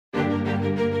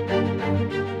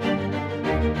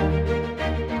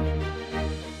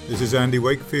This is Andy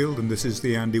Wakefield, and this is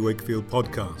the Andy Wakefield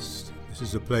podcast. This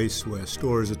is a place where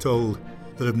stories are told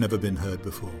that have never been heard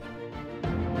before.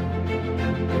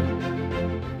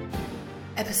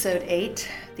 Episode 8,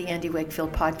 the Andy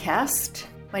Wakefield podcast.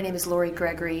 My name is Lori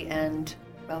Gregory, and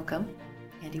welcome,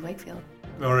 Andy Wakefield.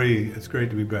 Lori, it's great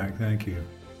to be back. Thank you.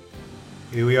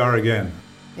 Here we are again.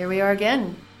 Here we are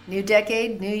again. New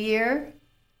decade, new year.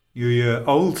 Your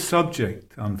old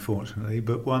subject, unfortunately,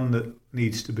 but one that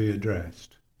needs to be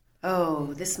addressed.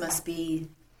 Oh, this must be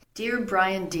Dear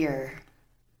Brian Deere.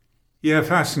 Yeah,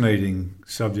 fascinating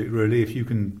subject, really, if you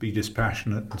can be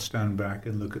dispassionate and stand back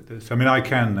and look at this. I mean, I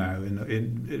can now,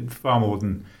 in far more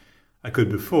than I could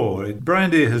before.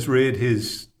 Brian Deere has reared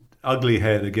his ugly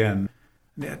head again.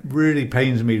 It really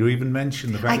pains me to even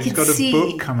mention the fact that he's got a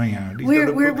book coming out.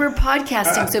 We're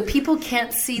podcasting, so people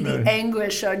can't see the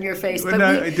anguish on your face. But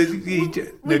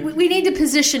we need to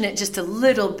position it just a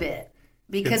little bit,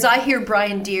 because I hear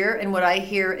Brian Deere, and what I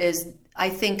hear is I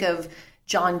think of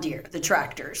John Deere, the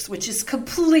tractors, which is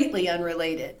completely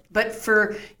unrelated. But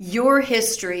for your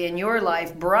history and your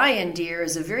life, Brian Deere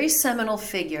is a very seminal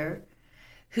figure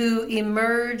who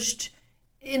emerged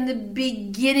in the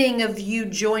beginning of you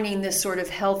joining this sort of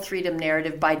health freedom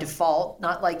narrative by default,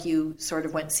 not like you sort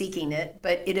of went seeking it,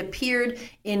 but it appeared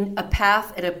in a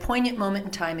path at a poignant moment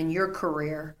in time in your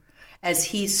career as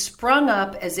he sprung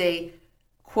up as a,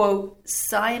 quote,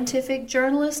 scientific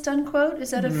journalist, unquote.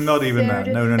 Is that a Not even that.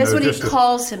 No. That's what he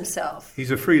calls himself. He's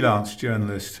a freelance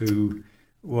journalist who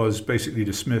was basically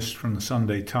dismissed from the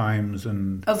Sunday Times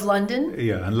and of London.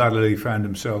 Yeah, and latterly found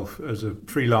himself as a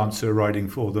freelancer writing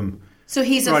for them. So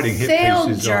he's a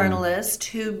failed journalist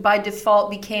who, by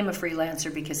default, became a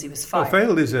freelancer because he was fired. Well,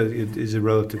 failed is a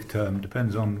relative term.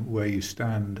 Depends on where you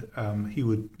stand. He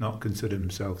would not consider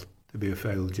himself to be a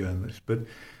failed journalist. But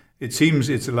it seems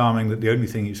it's alarming that the only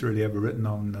thing he's really ever written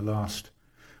on in the last,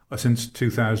 since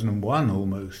 2001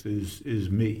 almost, is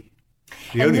me.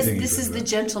 This is the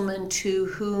gentleman to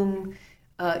whom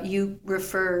you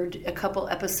referred a couple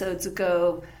episodes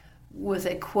ago with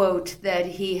a quote that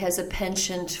he has a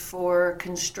penchant for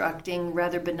constructing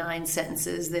rather benign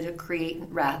sentences that create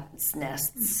rat's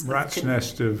nests. Rat's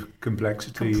nest of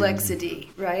complexity.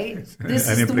 Complexity, right? This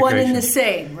is the one and the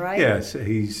same, right? Yes,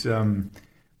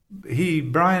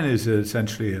 Brian is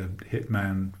essentially a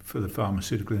hitman for the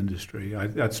pharmaceutical industry.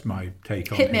 That's my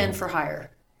take on him. Hitman for hire.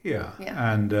 Yeah.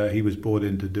 And he was brought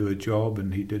in to do a job,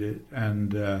 and he did it.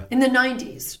 And in the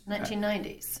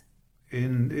 1990s.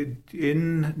 In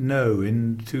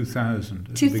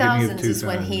 2000. 2000 is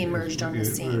when he emerged on the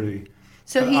scene. Really.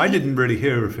 So I didn't really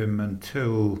hear of him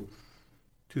until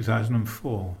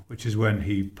 2004, which is when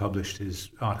he published his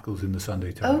articles in the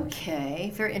Sunday Times.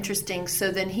 Okay, very interesting.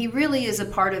 So then he really is a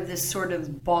part of this sort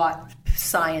of bought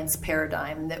science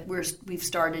paradigm that we've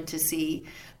started to see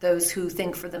those who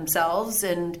think for themselves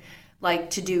and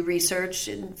like to do research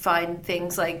and find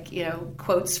things like,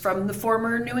 quotes from the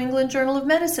former New England Journal of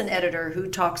Medicine editor who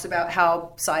talks about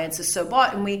how science is so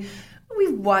bought. And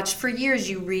we've watched for years,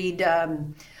 you read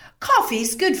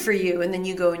coffee's good for you, and then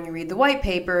you go and you read the white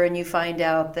paper and you find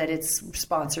out that it's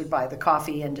sponsored by the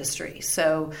coffee industry.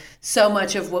 So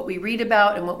much of what we read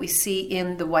about and what we see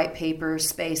in the white paper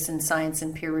space in science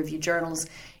and peer reviewed journals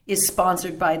is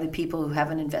sponsored by the people who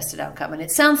have an invested outcome. And it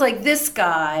sounds like this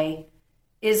guy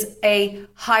is a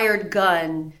hired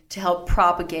gun to help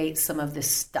propagate some of this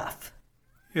stuff.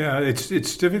 Yeah, it's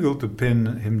difficult to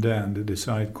pin him down to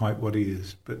decide quite what he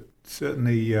is, but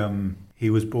certainly he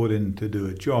was brought in to do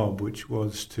a job which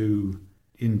was to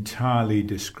entirely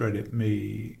discredit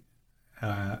me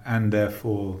and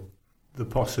therefore the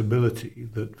possibility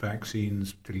that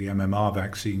vaccines, particularly MMR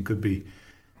vaccine, could be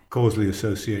causally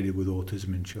associated with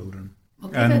autism in children.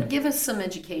 Well, give us some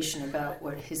education about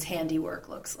what his handiwork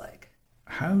looks like.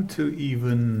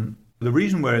 The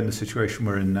reason we're in the situation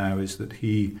we're in now is that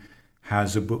he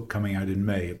has a book coming out in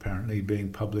May, apparently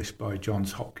being published by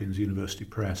Johns Hopkins University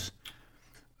Press.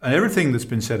 And everything that's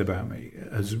been said about me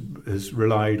has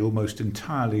relied almost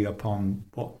entirely upon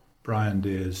what Brian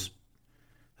Deere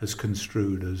has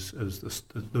construed as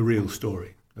the real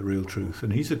story, the real truth.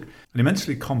 And he's an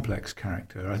immensely complex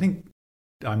character. I think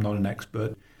I'm not an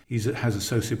expert. He has a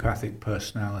sociopathic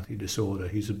personality disorder.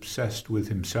 He's obsessed with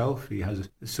himself. He has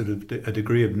a sort of a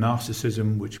degree of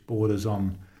narcissism which borders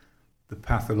on the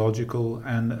pathological.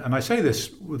 And I say this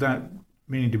without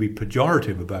meaning to be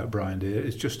pejorative about Brian Deere.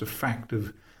 It's just a fact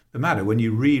of the matter. When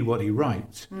you read what he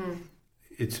writes,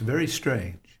 it's very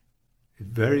strange. It's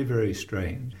very, very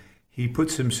strange. He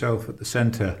puts himself at the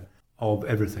center of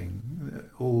everything.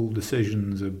 All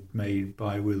decisions are made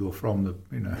by, with, or from the,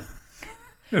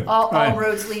 all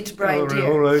roads lead to Brian Deere.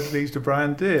 All roads lead to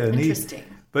Brian Deere. Interesting.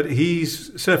 But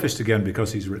he's surfaced again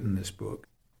because he's written this book.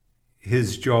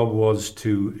 His job was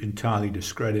to entirely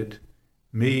discredit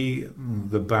me,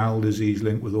 the bowel disease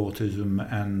link with autism,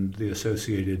 and the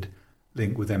associated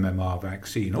link with MMR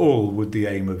vaccine, all with the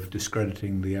aim of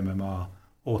discrediting the MMR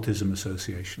Autism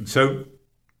Association. So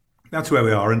that's where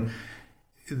we are. And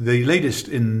the latest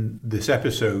in this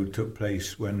episode took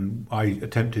place when I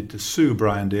attempted to sue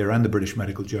Brian Deere and the British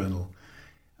Medical Journal.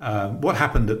 What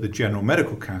happened at the General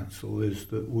Medical Council is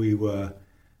that we were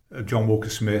John Walker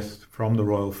Smith from the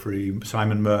Royal Free,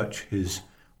 Simon Murch,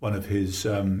 one of his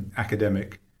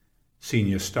academic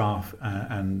senior staff,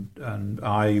 and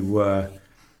I were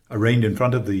arraigned in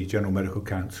front of the General Medical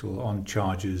Council on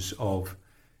charges of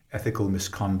ethical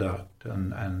misconduct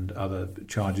and other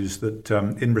charges that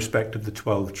in respect of the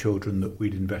 12 children that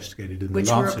we'd investigated in which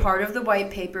the Lancet. Were part of the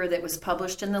white paper that was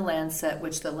published in the Lancet,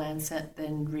 which the Lancet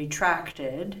then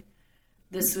retracted.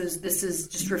 This is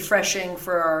just refreshing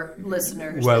for our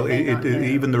listeners. Well,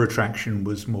 even the retraction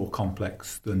was more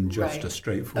complex than just right. a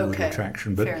straightforward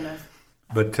retraction. Fair enough.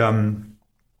 But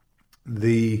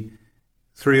the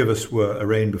three of us were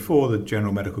arraigned before the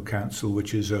General Medical Council,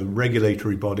 which is a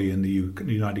regulatory body in the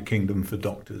United Kingdom for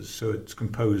doctors. So it's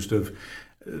composed of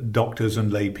doctors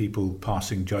and lay people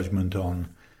passing judgment on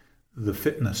the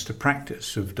fitness to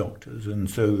practice of doctors. And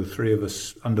so the three of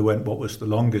us underwent what was the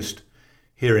longest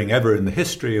hearing ever in the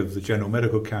history of the General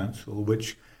Medical Council,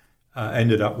 which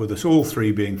ended up with us all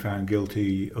three being found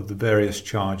guilty of the various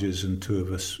charges and two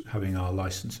of us having our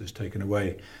licenses taken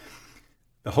away.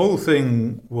 The whole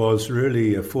thing was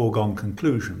really a foregone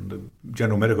conclusion. The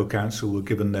General Medical Council were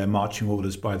given their marching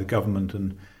orders by the government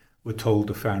and were told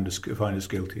to find us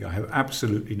guilty. I have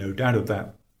absolutely no doubt of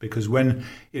that, because when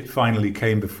it finally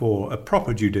came before a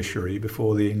proper judiciary,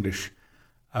 before the English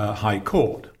High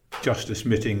Court, Justice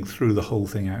Mitting threw the whole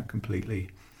thing out completely.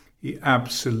 He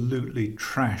absolutely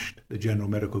trashed the General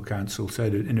Medical Council,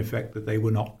 said in effect that they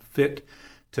were not fit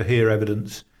to hear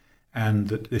evidence and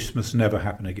that this must never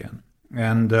happen again.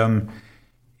 And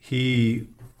he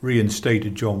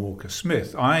reinstated John Walker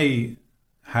Smith. I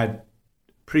had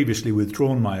previously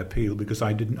withdrawn my appeal because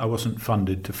I wasn't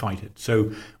funded to fight it.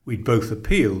 So we'd both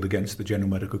appealed against the General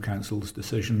Medical Council's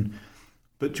decision,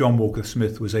 but John Walker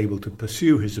Smith was able to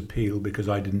pursue his appeal because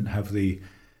I didn't have the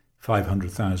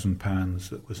 £500,000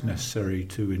 that was necessary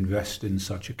to invest in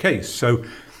such a case. So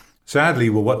sadly,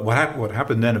 what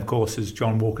happened then, of course, is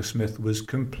John Walker Smith was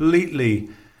completely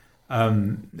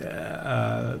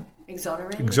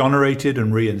exonerated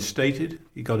and reinstated.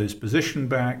 He got his position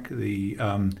back. The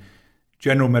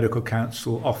General Medical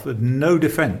Council offered no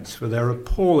defence for their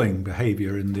appalling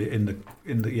behaviour in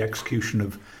the execution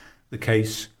of the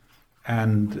case,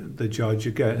 and the judge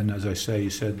again, as I say,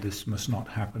 said this must not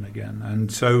happen again.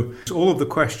 And so all of the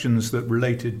questions that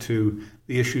related to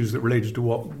the issues that related to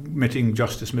what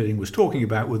Justice Mitting was talking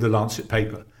about with the Lancet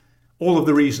paper. All of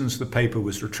the reasons the paper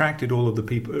was retracted, all of the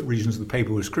reasons the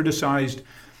paper was criticised,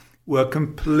 were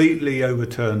completely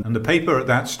overturned. And the paper at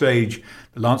that stage,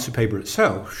 the Lancet paper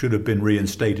itself, should have been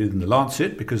reinstated in the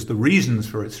Lancet because the reasons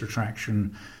for its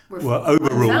retraction were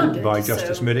overruled by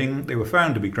Justice Mitting. They were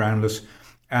found to be groundless,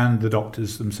 and the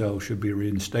doctors themselves should be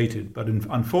reinstated. But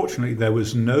unfortunately, there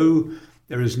is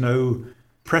no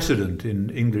precedent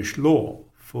in English law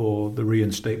for the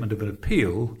reinstatement of an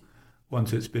appeal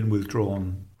once it's been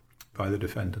withdrawn by the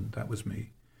defendant. That was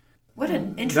me. What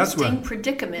an interesting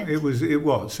predicament. It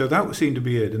was. So that seemed to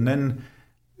be it. And then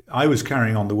I was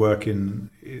carrying on the work in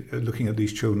looking at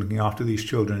these children, looking after these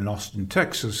children in Austin,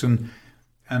 Texas, and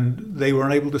they were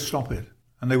unable to stop it.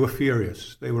 And they were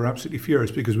furious. They were absolutely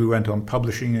furious because we went on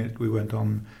publishing it, we went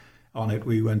on it,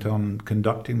 we went on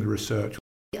conducting the research.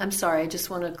 I'm sorry, I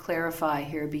just want to clarify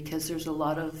here because there's a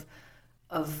lot of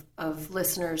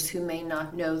listeners who may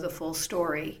not know the full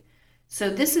story. So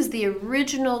this is the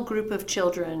original group of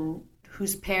children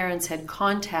whose parents had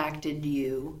contacted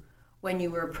you when you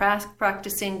were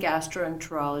practicing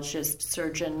gastroenterologist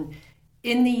surgeon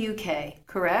in the UK,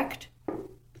 correct?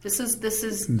 Those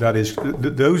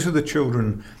are the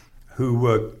children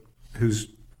whose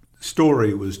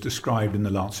story was described in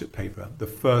the Lancet paper. The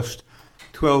first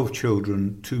 12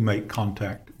 children to make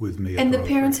contact with me. And the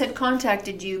parents had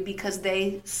contacted you because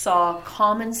they saw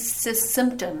common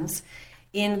symptoms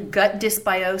in gut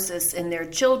dysbiosis in their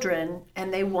children,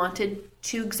 and they wanted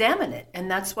to examine it. And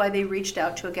that's why they reached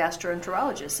out to a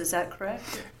gastroenterologist. Is that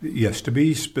correct? Yes, to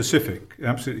be specific,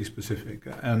 absolutely specific.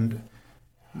 And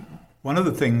one of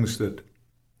the things that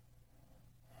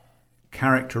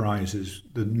characterizes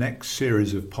the next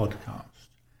series of podcasts,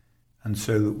 and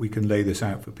so that we can lay this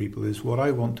out for people, is what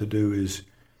I want to do is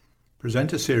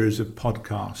present a series of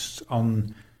podcasts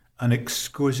on an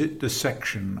exquisite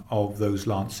dissection of those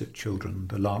Lancet children,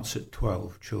 the Lancet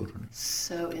 12 children.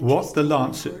 So interesting. What the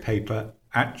Lancet paper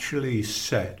actually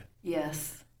said.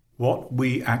 Yes. What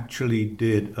we actually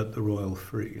did at the Royal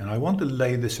Free. And I want to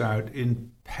lay this out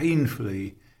in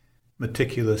painfully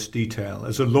meticulous detail,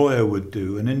 as a lawyer would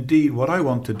do. And indeed, what I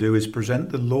want to do is present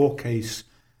the law case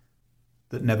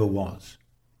that never was.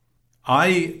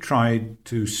 I tried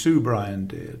to sue Brian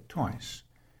Deere twice.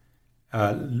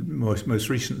 Most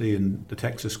recently in the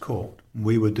Texas court.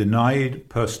 We were denied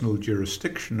personal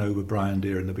jurisdiction over Brian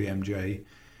Deere and the BMJ,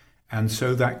 and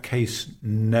so that case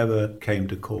never came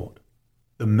to court.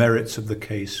 The merits of the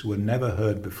case were never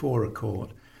heard before a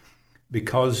court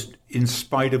because, in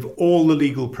spite of all the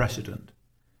legal precedent,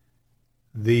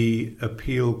 the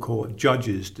appeal court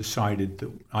judges decided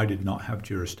that I did not have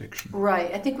jurisdiction. Right.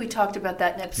 I think we talked about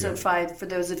that in episode 5. For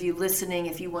those of you listening,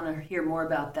 if you want to hear more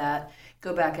about that,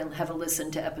 go back and have a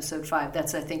listen to episode 5.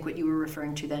 That's, I think, what you were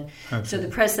referring to then. Absolutely. So the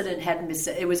precedent hadn't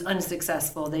been, it was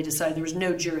unsuccessful. They decided there was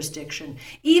no jurisdiction.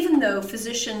 Even though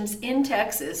physicians in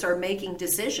Texas are making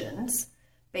decisions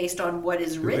based on what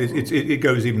is written. It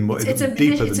goes even more deeper than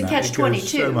that. It's a catch-22, it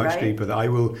goes so much deeper that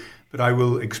I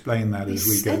will explain that as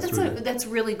we go through. That's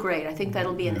really great. I think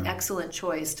that'll be an excellent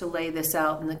choice to lay this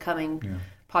out in the coming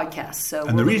podcast. So,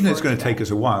 and the reason it's going to take us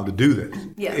a while to do this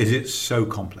is it's so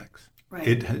complex. Right.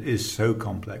 It is so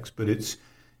complex, but it's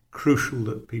crucial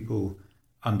that people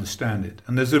understand it.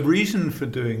 And there's a reason for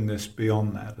doing this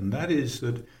beyond that, and that is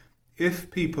that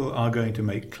if people are going to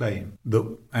make claim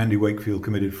that Andy Wakefield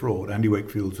committed fraud, Andy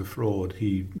Wakefield's a fraud,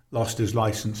 he lost his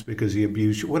license because he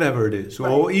abused, whatever it is,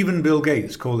 or even Bill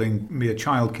Gates calling me a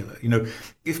child killer.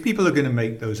 If people are going to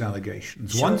make those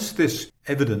allegations, once this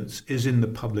evidence is in the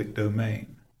public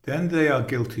domain, then they are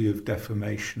guilty of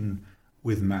defamation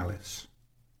with malice.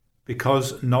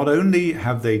 Because not only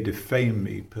have they defamed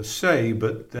me per se,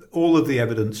 but all of the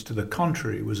evidence to the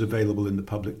contrary was available in the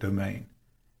public domain.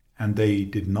 And they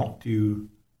did not do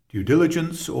due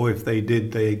diligence, or if they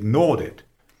did, they ignored it.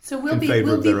 So we'll be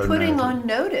putting on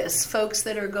notice folks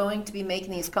that are going to be making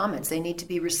these comments. They need to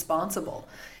be responsible.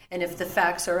 And if the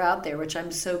facts are out there, which I'm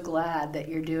so glad that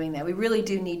you're doing that, we really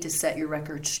do need to set your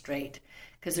record straight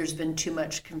because there's been too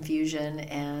much confusion.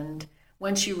 And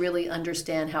once you really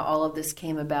understand how all of this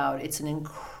came about, it's an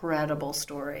incredible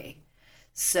story.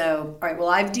 So, all right, well,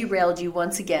 I've derailed you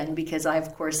once again because I,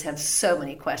 of course, have so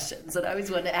many questions that I always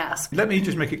want to ask. Let me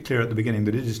just make it clear at the beginning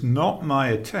that it is not my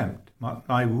attempt,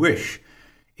 my wish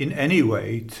in any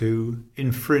way to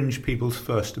infringe people's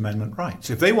First Amendment rights.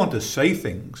 If they want to say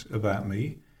things about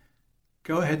me,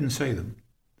 go ahead and say them.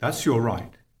 That's your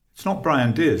right. It's not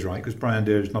Brian Deere's right, because Brian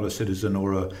Deere is not a citizen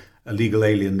or a legal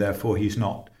alien, therefore he's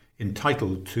not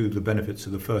entitled to the benefits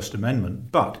of the First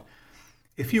Amendment. But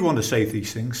if you want to say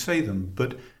these things, say them.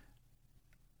 But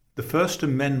the First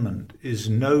Amendment is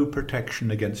no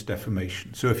protection against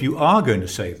defamation. So if you are going to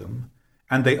say them,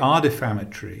 and they are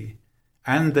defamatory,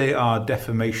 and they are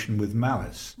defamation with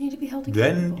malice, you need to be held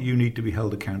then you need to be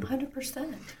held accountable.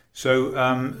 100%.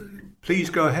 So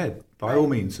please go ahead, by all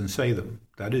means, and say them.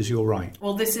 That is your right.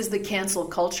 Well, this is the cancel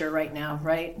culture right now,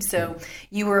 right? So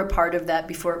you were a part of that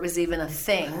before it was even a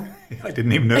thing. I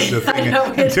didn't even know it was a thing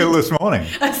until this morning.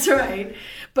 That's right.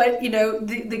 But,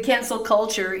 the cancel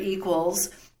culture equals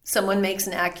someone makes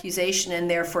an accusation and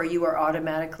therefore you are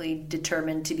automatically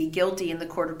determined to be guilty in the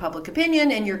court of public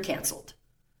opinion and you're canceled.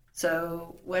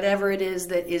 So whatever it is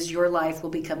that is your life will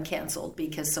become canceled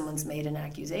because someone's made an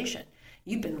accusation.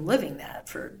 You've been living that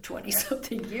for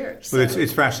 20-something years. So. Well,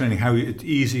 it's fascinating how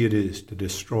easy it is to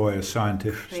destroy a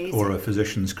scientist or a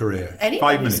physician's career. Anybody's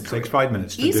 5 minutes. career. It takes 5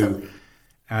 minutes to Easily. do.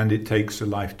 And it takes a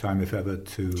lifetime, if ever,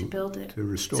 to build it, to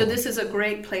restore. So this is a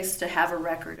great place to have a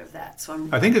record of that. So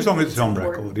I think as long as it's on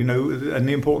record, and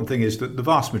the important thing is that the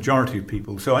vast majority of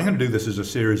people. So I'm going to do this as a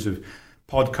series of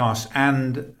podcasts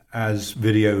and as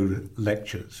video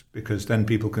lectures, because then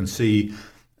people can see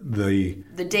the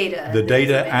data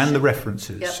and the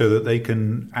references, so that they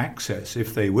can access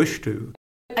if they wish to.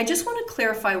 I just want to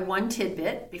clarify one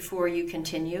tidbit before you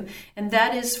continue, and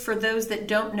that is for those that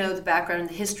don't know the background and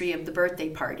the history of the birthday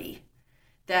party,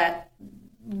 that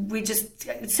we just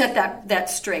set that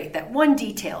straight, that one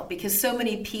detail, because so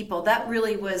many people, that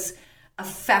really was a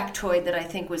factoid that I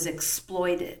think was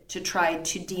exploited to try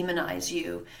to demonize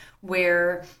you,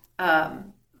 where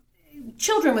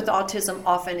children with autism,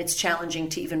 often it's challenging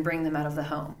to even bring them out of the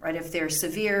home, right? If they're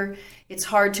severe, it's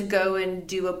hard to go and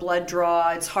do a blood draw.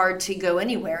 It's hard to go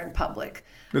anywhere in public.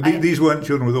 No, these weren't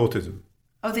children with autism.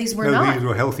 Oh, these were not? No, these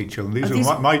were healthy children. These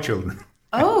were my children.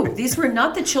 Oh, these were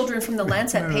not the children from the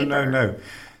Lancet paper.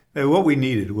 No. What we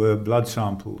needed were blood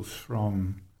samples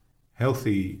from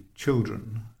healthy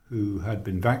children who had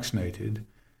been vaccinated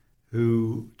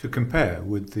to compare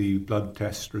with the blood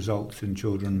test results in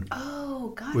children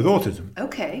with autism.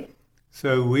 Okay.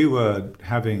 So we were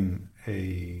having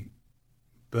a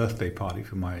birthday party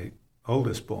for my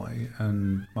oldest boy,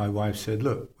 and my wife said,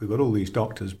 look, we've got all these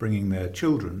doctors bringing their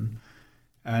children,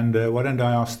 and why don't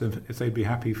I ask them if they'd be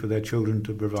happy for their children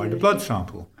to provide a blood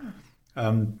sample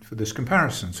for this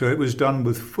comparison. So it was done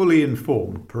with fully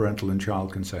informed parental and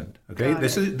child consent. Okay,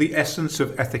 this is the essence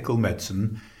of ethical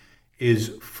medicine, is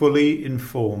fully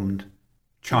informed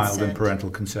child and parental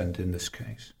consent in this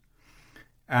case.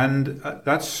 And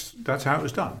that's how it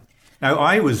was done. Now,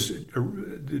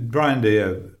 Brian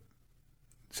Deere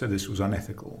said this was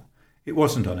unethical. It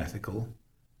wasn't unethical.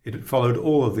 It had followed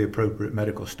all of the appropriate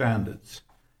medical standards,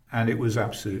 and it was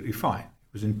absolutely fine.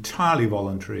 It was entirely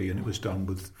voluntary, and it was done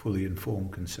with fully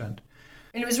informed consent.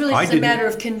 And it was really just a matter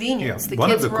of convenience. The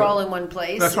kids were all in one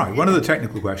place. That's right. One of the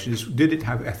technical questions is, did it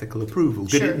have ethical approval?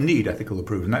 Did it need ethical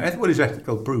approval? Now, what is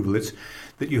ethical approval? It's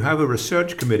that you have a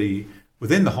research committee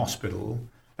within the hospital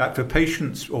that for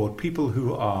patients or people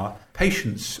who are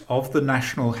patients of the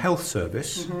National Health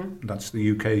Service, that's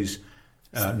the UK's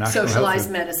National Socialised Health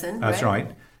medicine. That's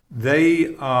right.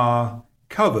 They are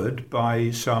covered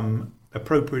by some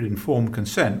appropriate informed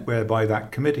consent, whereby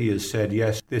that committee has said,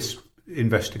 yes, this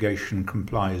investigation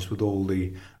complies with all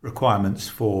the requirements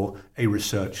for a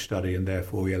research study, and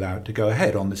therefore we allow it to go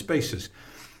ahead on this basis.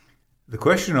 The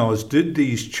question was, did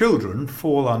these children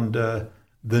fall under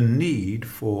the need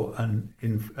for an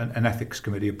ethics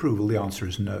committee approval? The answer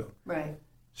is no. Right.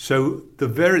 So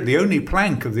the only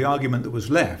plank of the argument that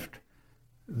was left,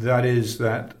 that is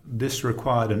that this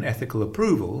required an ethical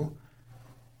approval,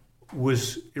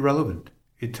 was irrelevant.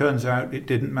 It turns out it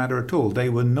didn't matter at all. They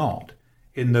were not,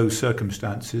 in those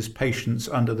circumstances, patients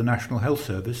under the National Health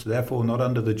Service, therefore not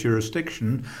under the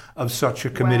jurisdiction of such a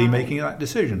committee making that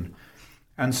decision.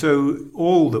 And so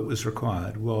all that was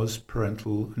required was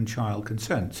parental and child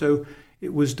consent. So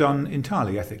it was done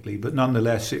entirely ethically, but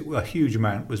nonetheless a huge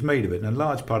amount was made of it. And a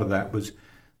large part of that was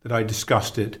that I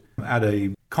discussed it at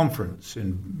a conference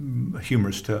in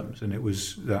humorous terms, and that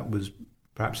was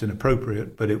perhaps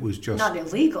inappropriate, but it was just not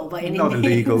illegal by any means. Not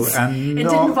illegal, and it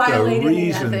not didn't violate a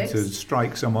reason any ethics. to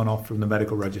strike someone off from the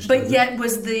medical register. But yet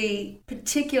was the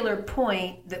particular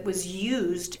point that was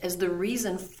used as the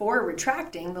reason for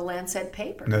retracting the Lancet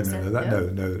paper. No.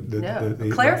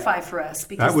 Clarify for us.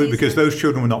 Because those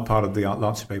children were not part of the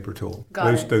Lancet paper at all.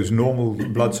 Those normal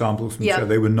blood samples,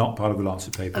 they were not part of the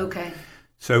Lancet paper. Okay.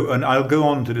 So, and I'll go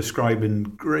on to describe in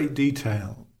great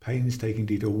detail, painstaking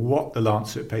detail, what the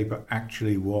Lancet paper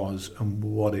actually was and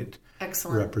what it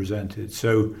represented.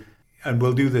 So, and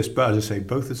we'll do this, but as I say,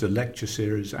 both as a lecture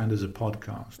series and as a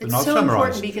podcast. It's so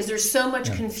important because there's so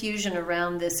much confusion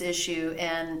around this issue,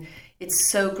 and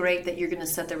it's so great that you're going to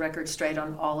set the record straight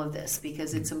on all of this,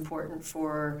 because it's important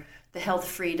for the health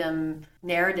freedom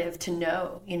narrative to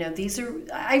know. You know, these are,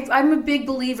 I'm a big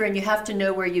believer, and you have to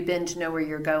know where you've been to know where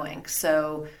you're going.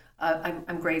 So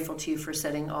I'm grateful to you for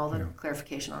setting all the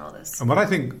clarification on all this. And what I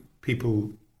think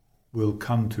people will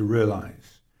come to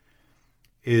realize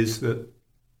is that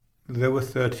there were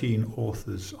 13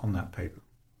 authors on that paper.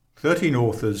 13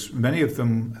 authors, many of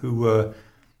them who were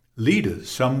leaders,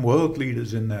 some world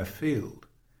leaders in their field,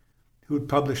 who had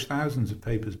published thousands of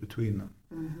papers between them.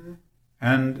 Mm-hmm.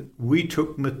 And we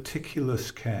took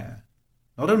meticulous care,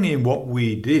 not only in what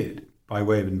we did by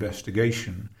way of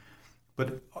investigation,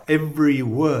 but every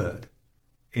word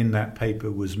in that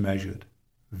paper was measured,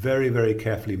 very, very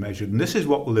carefully measured. And this is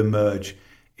what will emerge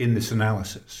in this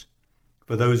analysis.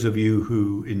 For those of you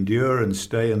who endure and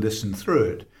stay and listen through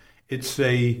it, it's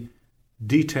a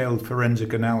detailed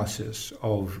forensic analysis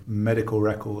of medical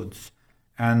records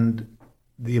and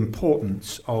the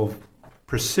importance of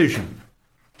precision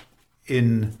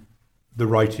in the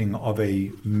writing of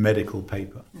a medical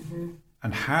paper,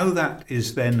 and how that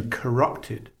is then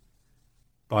corrupted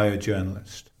by a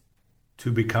journalist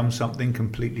to become something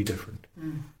completely different.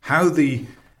 How the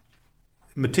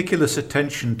meticulous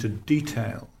attention to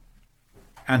detail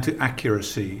and to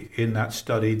accuracy in that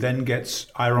study then gets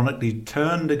ironically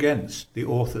turned against the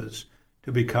authors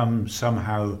to become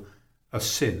somehow a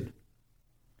sin.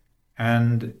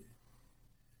 And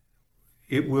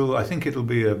I think it'll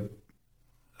be a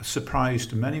surprise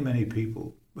to many, many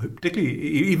people, particularly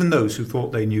even those who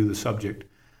thought they knew the subject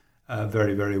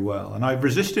very, very well. And I've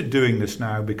resisted doing this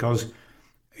now because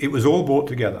it was all brought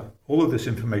together. All of this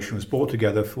information was brought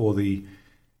together for the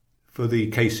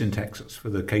case in Texas, for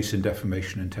the case in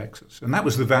defamation in Texas. And that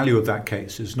was the value of that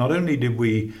case, is not only did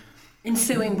we... In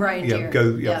suing Brian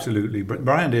Deere. Absolutely.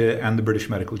 Brian Deere and the British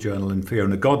Medical Journal, and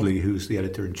Fiona Godley, who's the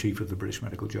editor-in-chief of the British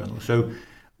Medical Journal. So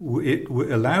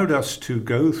allowed us to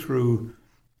go through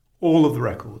all of the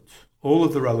records, all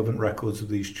of the relevant records of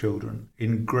these children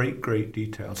in great, great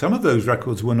detail. Some of those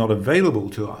records were not available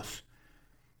to us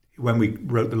when we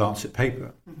wrote the Lancet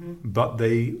paper, but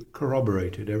they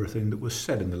corroborated everything that was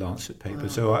said in the Lancet paper. Wow.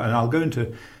 So, and I'll go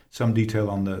into some detail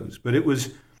on those. But it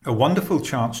was a wonderful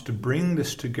chance to bring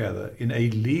this together in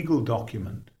a legal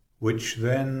document, which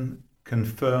then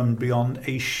confirmed beyond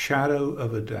a shadow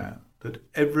of a doubt that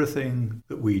everything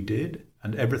that we did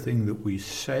and everything that we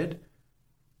said,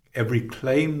 every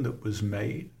claim that was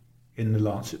made in the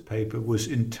Lancet paper was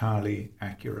entirely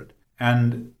accurate.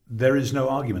 And there is no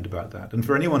argument about that. And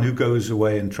for anyone who goes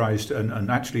away and tries to,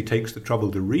 and actually takes the trouble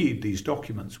to read these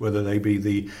documents, whether they be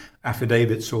the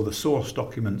affidavits or the source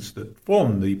documents that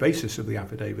form the basis of the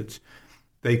affidavits,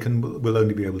 they will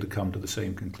only be able to come to the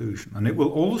same conclusion. And it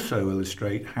will also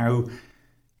illustrate how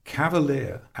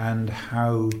cavalier and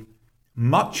how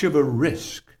much of a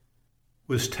risk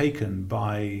was taken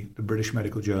by the British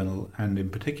Medical Journal, and in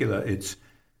particular its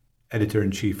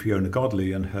editor-in-chief Fiona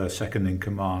Godley and her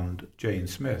second-in-command Jane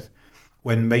Smith,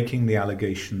 when making the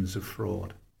allegations of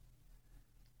fraud.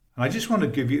 And I just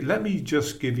want to let me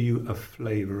just give you a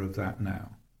flavour of that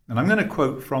now. And I'm going to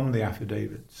quote from the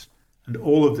affidavits. And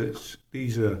all of this,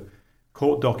 these are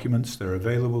court documents, they're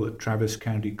available at Travis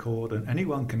County Court, and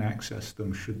anyone can access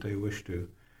them should they wish to.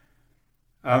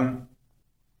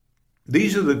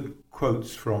 These are the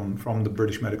quotes from the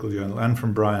British Medical Journal and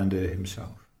from Brian Deere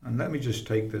himself. And let me just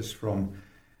take this from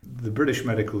the British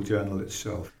Medical Journal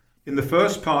itself. In the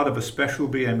first part of a special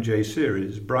BMJ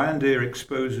series, Brian Deere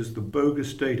exposes the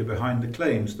bogus data behind the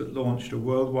claims that launched a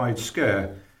worldwide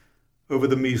scare over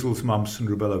the measles, mumps and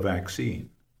rubella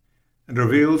vaccine, and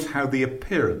reveals how the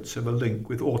appearance of a link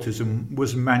with autism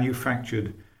was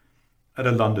manufactured at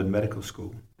a London medical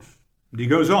school. And he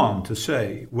goes on to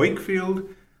say, Wakefield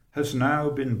has now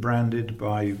been branded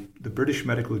by the British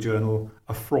Medical Journal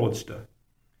a fraudster.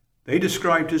 They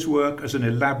described his work as an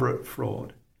elaborate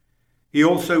fraud. He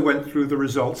also went through the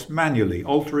results manually,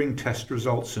 altering test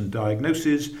results and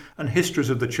diagnoses and histories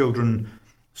of the children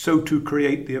so to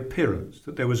create the appearance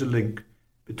that there was a link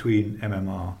between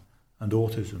MMR and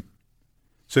autism.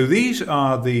 So these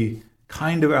are the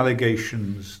kind of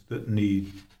allegations that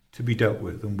need to be dealt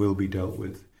with and will be dealt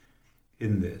with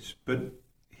in this. But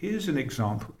here's an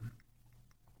example,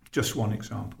 just one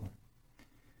example.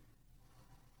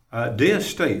 Deere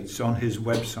states on his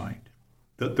website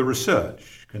that the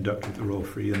research conducted at the Royal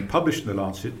Free and published in the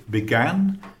Lancet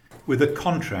began with a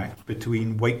contract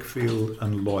between Wakefield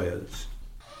and lawyers.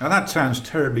 Now that sounds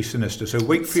terribly sinister. So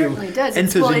Wakefield enters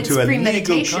into a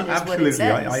legal absolutely.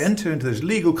 I enter into this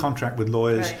legal contract with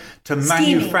lawyers to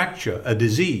manufacture a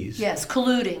disease. Yes,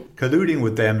 colluding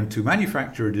with them to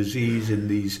manufacture a disease in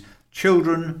these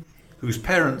children whose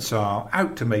parents are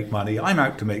out to make money, I'm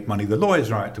out to make money, the lawyers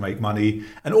are out to make money,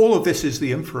 and all of this is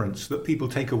the inference that people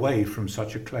take away from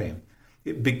such a claim.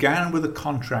 It began with a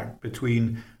contract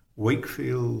between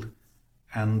Wakefield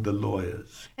and the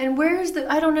lawyers. And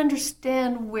I don't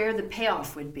understand where the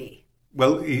payoff would be.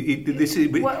 Well, this is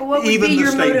what would be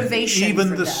your motivation? Even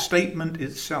for the that? statement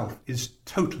itself is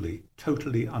totally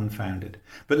unfounded.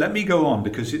 But let me go on,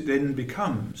 because it then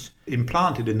becomes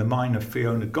implanted in the mind of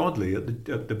Fiona Godley at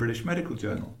the British Medical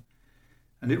Journal.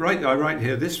 And I write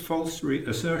here, this false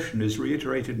assertion is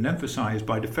reiterated and emphasised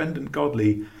by defendant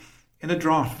Godley in a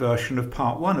draft version of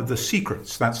part 1 of The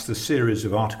Secrets. That's the series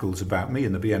of articles about me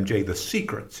in the BMJ, The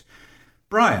Secrets.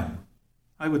 Brian,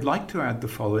 I would like to add the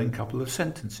following couple of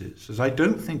sentences, as I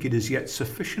don't think it is yet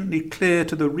sufficiently clear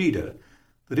to the reader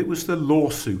that it was the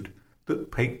lawsuit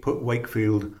that put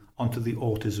Wakefield onto the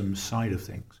autism side of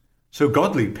things. So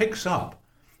Godley picks up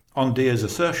on Deere's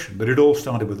assertion that it all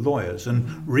started with lawyers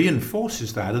and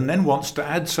reinforces that, and then wants to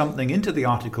add something into the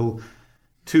article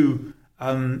to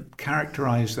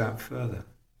characterise that further.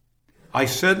 I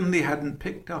certainly hadn't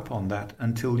picked up on that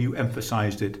until you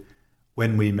emphasised it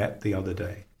when we met the other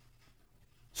day.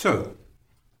 So,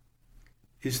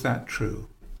 is that true?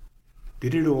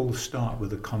 Did it all start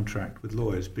with a contract with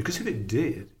lawyers? Because if it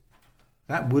did,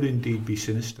 that would indeed be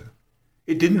sinister.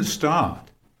 It didn't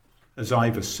start, as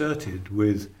I've asserted,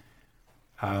 with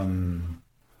the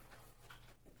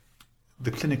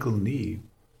clinical need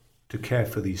to care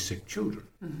for these sick children.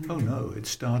 Mm-hmm. Oh no, it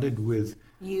started with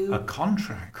a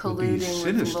contract with these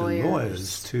sinister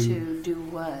lawyers to do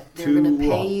what? They're going to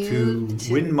pay you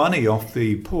to win money off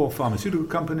the poor pharmaceutical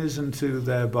companies and to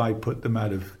thereby put them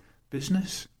out of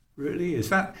business. Really, is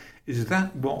that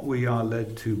what we are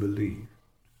led to believe?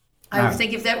 I would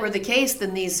think if that were the case,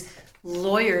 then these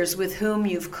lawyers with whom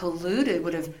you've colluded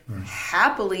would have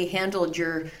happily handled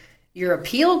your your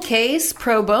appeal case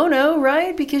pro bono,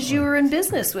 right? Because you were in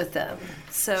business with them.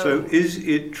 So is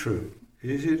it true?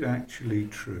 Is it actually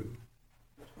true?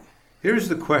 Here is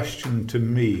the question to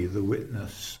me, the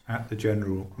witness at the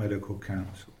General Medical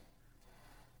Council.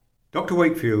 Dr.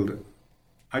 Wakefield,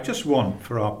 I just want,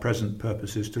 for our present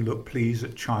purposes, to look, please,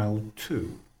 at child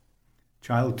 2.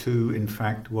 Child 2, in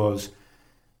fact, was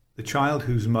the child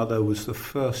whose mother was the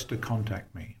first to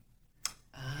contact me.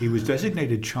 He was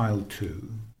designated child 2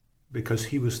 because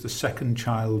he was the second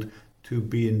child to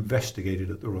be investigated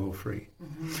at the Royal Free.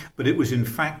 Mm-hmm. But it was in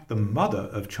fact the mother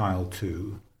of child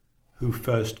 2 who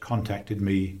first contacted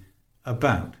me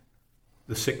about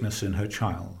the sickness in her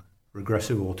child,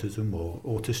 regressive autism or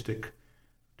autistic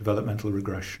developmental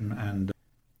regression and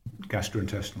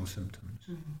gastrointestinal symptoms.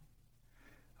 Mm-hmm.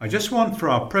 I just want, for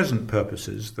our present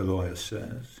purposes, the lawyer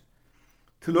says,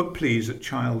 to look, please, at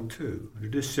child 2. And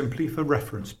it is simply for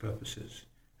reference purposes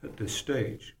at this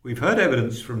stage. We've heard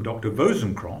evidence from Dr.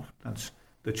 Vosencroft, that's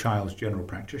the child's general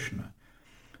practitioner,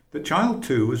 that child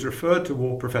 2 was referred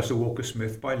to Professor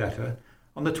Walker-Smith by letter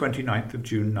on the 29th of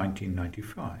June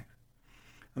 1995,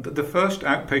 and that the first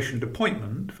outpatient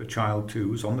appointment for child 2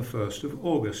 was on the 1st of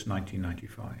August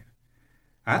 1995.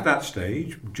 At that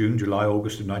stage, June, July,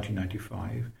 August of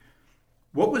 1995,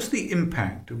 what was the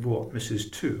impact of what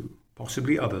Mrs. 2,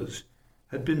 possibly others,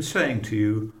 had been saying to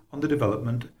you on the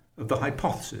development of the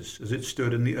hypothesis as it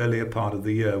stood in the earlier part of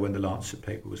the year when the Lancet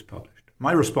paper was published?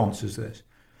 My response is this.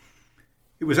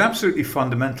 It was absolutely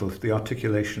fundamental to the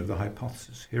articulation of the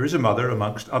hypothesis. Here is a mother,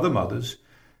 amongst other mothers,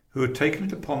 who had taken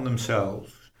it upon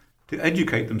themselves to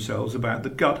educate themselves about the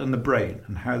gut and the brain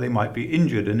and how they might be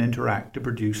injured and interact to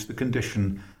produce the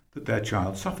condition that their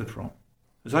child suffered from.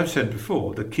 As I've said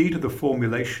before, the key to the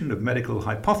formulation of medical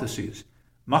hypotheses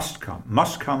must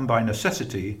come by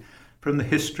necessity from the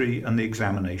history and the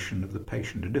examination of the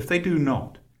patient. And if they do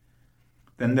not,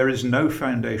 then there is no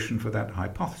foundation for that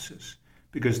hypothesis,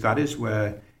 because that is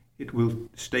where it will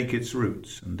stake its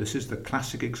roots. And this is the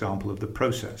classic example of the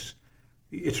process,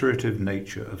 the iterative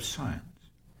nature of science.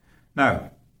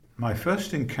 Now, my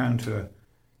first encounter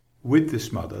with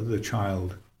this mother,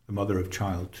 the mother of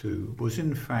child 2, was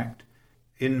in fact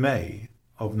in May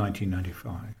of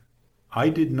 1995. I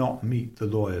did not meet the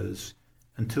lawyers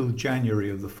until January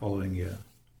of the following year.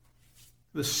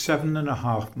 There was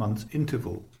 7.5 months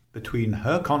interval between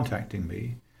her contacting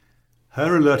me,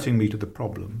 her alerting me to the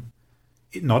problem,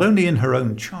 not only in her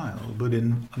own child, but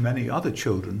in many other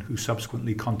children who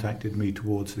subsequently contacted me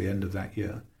towards the end of that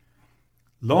year,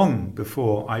 long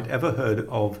before I'd ever heard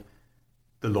of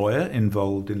the lawyer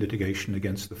involved in litigation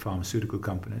against the pharmaceutical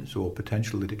companies or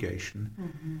potential litigation,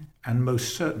 mm-hmm. and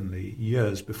most certainly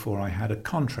years before I had a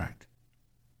contract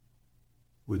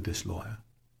with this lawyer.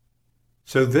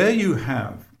 So there you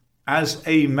have, as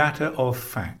a matter of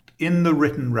fact, in the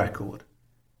written record,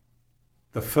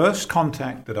 the first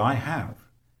contact that I have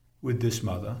with this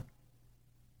mother,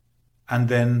 and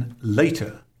then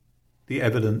later the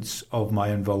evidence of my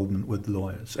involvement with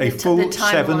lawyers. A full 7.5 months. The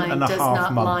timeline does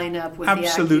not line up with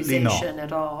Absolutely the accusation not.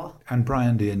 At all. And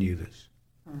Brian Deere knew this.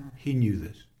 He knew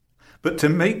this. But to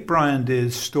make Brian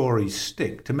Deere's story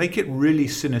stick, to make it really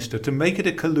sinister, to make it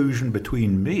a collusion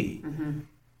between me mm-hmm.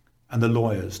 and the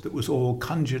lawyers that was all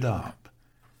conjured up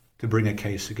to bring a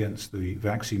case against the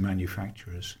vaccine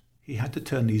manufacturers, he had to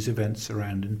turn these events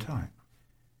around in time.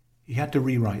 He had to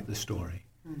rewrite the story.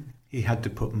 He had to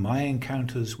put my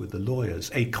encounters with the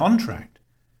lawyers, a contract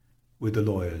with the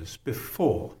lawyers,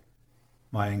 before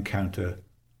my encounter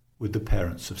with the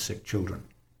parents of sick children.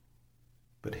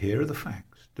 But here are the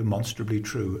facts, demonstrably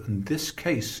true, and this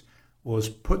case was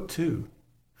put to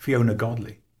Fiona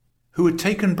Godley, who had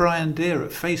taken Brian Deere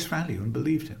at face value and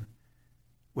believed him,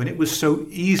 when it was so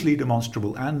easily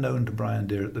demonstrable and known to Brian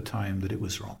Deere at the time that it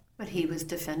was wrong. But he was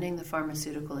defending the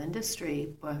pharmaceutical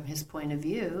industry from his point of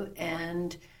view,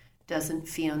 and doesn't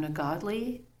Fiona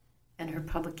Godley and her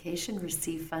publication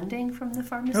receive funding from the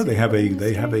pharmaceutical industry? No,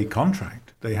 they have a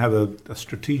contract. They have a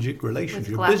strategic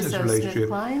relationship, a business relationship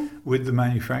with the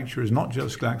manufacturers, not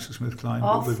just GlaxoSmithKline,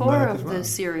 all but with four Merck of as well. The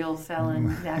serial felon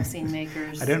vaccine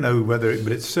makers. I don't know but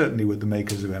it's certainly with the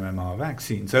makers of MMR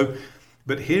vaccine. So,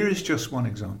 but here is just one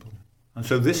example. And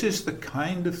so this is the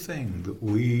kind of thing that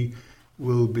we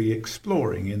will be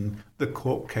exploring in the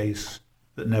court case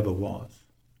that never was.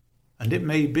 And it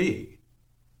may be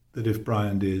that if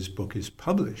Brian Deere's book is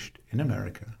published in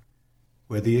America,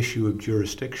 where the issue of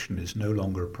jurisdiction is no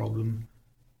longer a problem,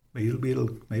 maybe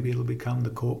it'll become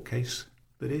the court case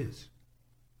that is.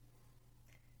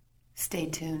 Stay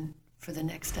tuned for the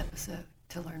next episode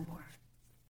to learn more.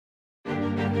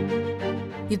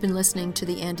 You've been listening to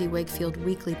the Andy Wakefield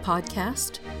Weekly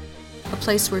Podcast. a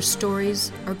place where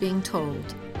stories are being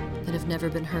told that have never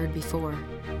been heard before.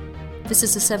 This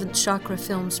is a Seventh Chakra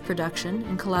Films production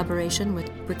in collaboration with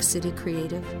Brick City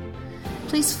Creative.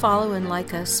 Please follow and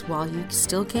like us while you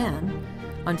still can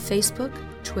on Facebook,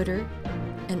 Twitter,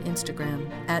 and Instagram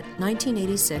at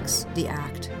 1986 The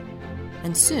Act,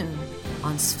 and soon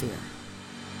on Sphere.